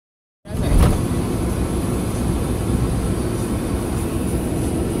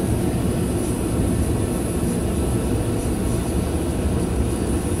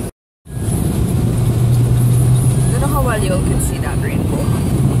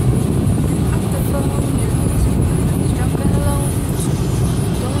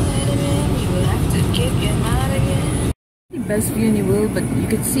best view in the world, but you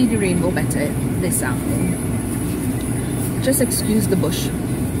could see the rainbow better at this angle. Just excuse the bush.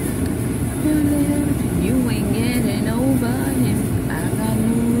 You ain't getting over him. I got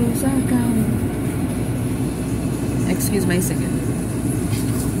no rules I count. Excuse my singing.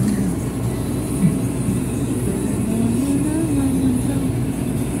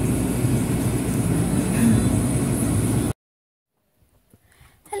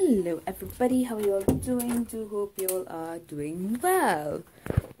 Hello everybody, how are you all doing? Do hope you all are doing well.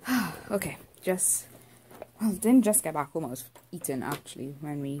 Okay, didn't just get back home. I was eating actually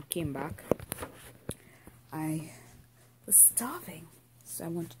when we came back. I was starving, so I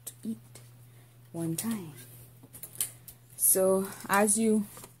wanted to eat one time. So as you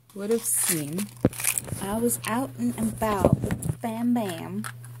would have seen, I was out and about with Bam Bam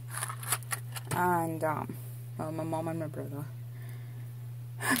and well, my mom and my brother.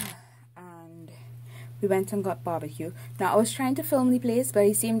 And we went and got barbecue. Now I was trying to film the place, but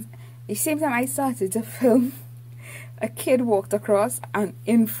the same time I started to film, a kid walked across and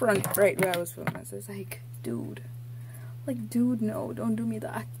in front right where I was filming. So it's like, dude, no, don't do me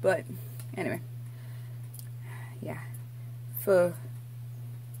that. But anyway, yeah, for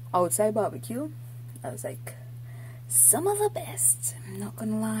outside barbecue, I was like, some of the best. I'm not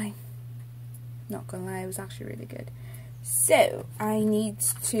gonna lie, it was actually really good. So I need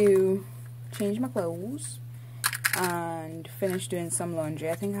to change my clothes and finish doing some laundry.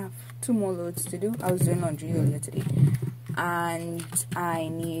 I think I have 2 more loads to do. I was doing laundry earlier today, and I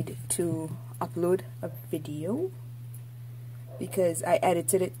need to upload a video because I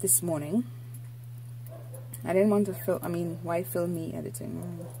edited it this morning. I didn't want to film. I mean, why film me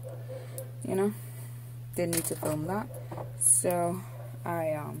editing? You know, didn't need to film that. So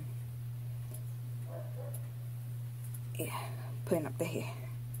I yeah, putting up the hair.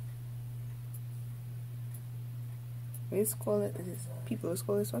 Let's call it. People always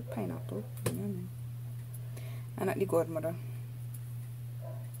call this what, pineapple. And at the godmother.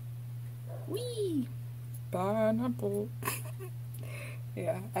 Wee, pineapple.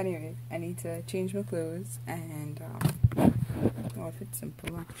 Yeah. Anyway, I need to change my clothes and outfit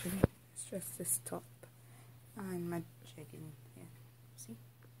simple actually. It's just this top and my jeggings. Yeah, see,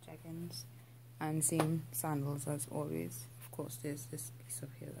 jeggings. And same sandals as always. Of course, there's this piece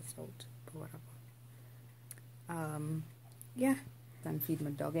of hair that's out, but whatever. Yeah. Then feed my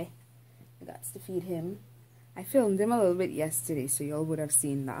doggy. I got to feed him. I filmed him a little bit yesterday, so y'all would have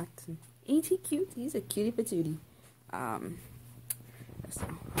seen that. Ain't he cute? He's a cutie patootie.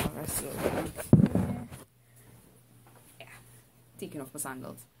 Yeah. Taking off my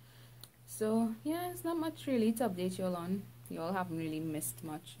sandals. So yeah, it's not much really to update y'all on. Y'all haven't really missed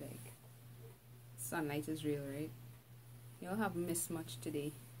much. Like, sunlight is real, right? Y'all haven't missed much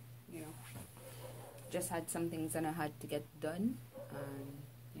today, you know. Just had some things that I had to get done, and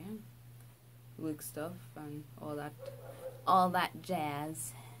yeah, work stuff and all that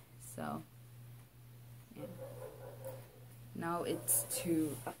jazz. So yeah, now it's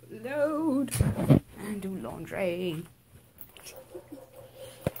to upload and do laundry.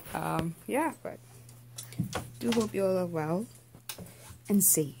 Yeah, but do hope you all are well and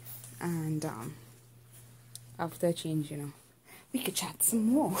safe. And after a change, you know, we could chat some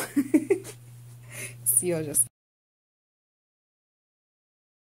more. See you all just.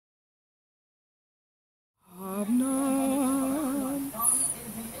 HOBNOBS.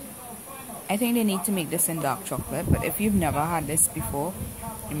 I think they need to make this in dark chocolate, but if you've never had this before,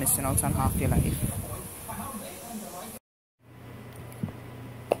 you're missing out on half your life.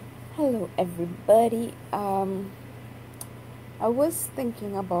 Hello everybody. I was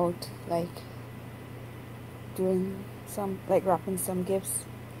thinking about like doing some, like wrapping some gifts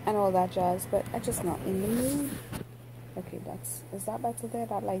and all that jazz, but I'm just not in the mood. Okay, is that better there?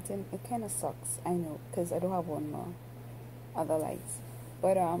 That lighting, it kind of sucks, I know, because I don't have one more other lights.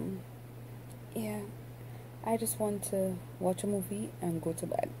 But yeah, I just want to watch a movie and go to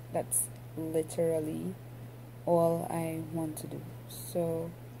bed. That's literally all I want to do. So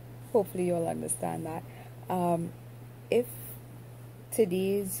hopefully you'll understand that. If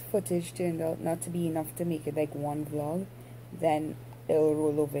today's footage turned out not to be enough to make it like one vlog, then it'll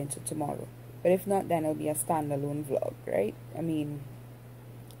roll over into tomorrow. But if not, then it'll be a standalone vlog, right? I mean,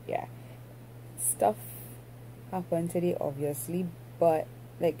 yeah, stuff happened today obviously, but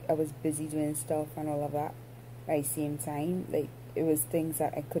like I was busy doing stuff and all of that at the same time. Like it was things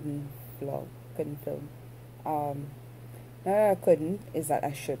that I couldn't vlog, couldn't film. Not that I couldn't, is that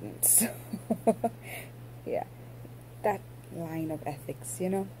I shouldn't. So yeah, that line of ethics, you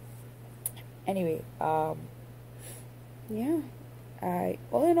know. Anyway, yeah, I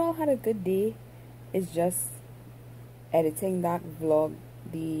all in all had a good day. It's just editing that vlog,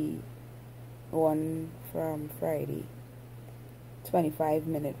 the one from Friday,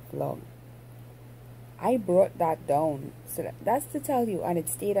 25-minute vlog. I brought that down. So that's to tell you, and it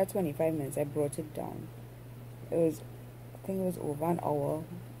stayed at 25 minutes. I brought it down. It was, I think it was over an hour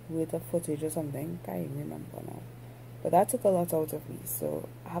worth of footage or something. Can't even remember now. But that took a lot out of me. So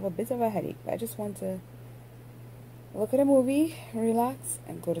I have a bit of a headache. But I just want to look at a movie, relax,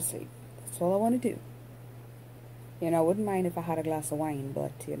 and go to sleep. That's all I want to do. You know, I wouldn't mind if I had a glass of wine,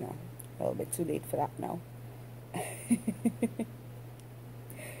 but, you know, a little bit too late for that now.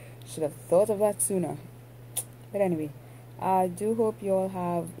 Should have thought of that sooner. But anyway, I do hope you all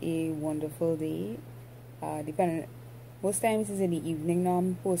have a wonderful day. Depending, most times it's in the evening now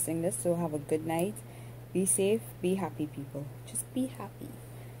I'm posting this, so have a good night. Be safe, be happy, people. Just be happy.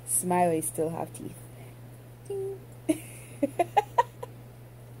 Smile, you still have teeth. Ding.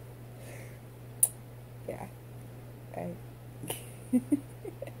 Yeah. Bye.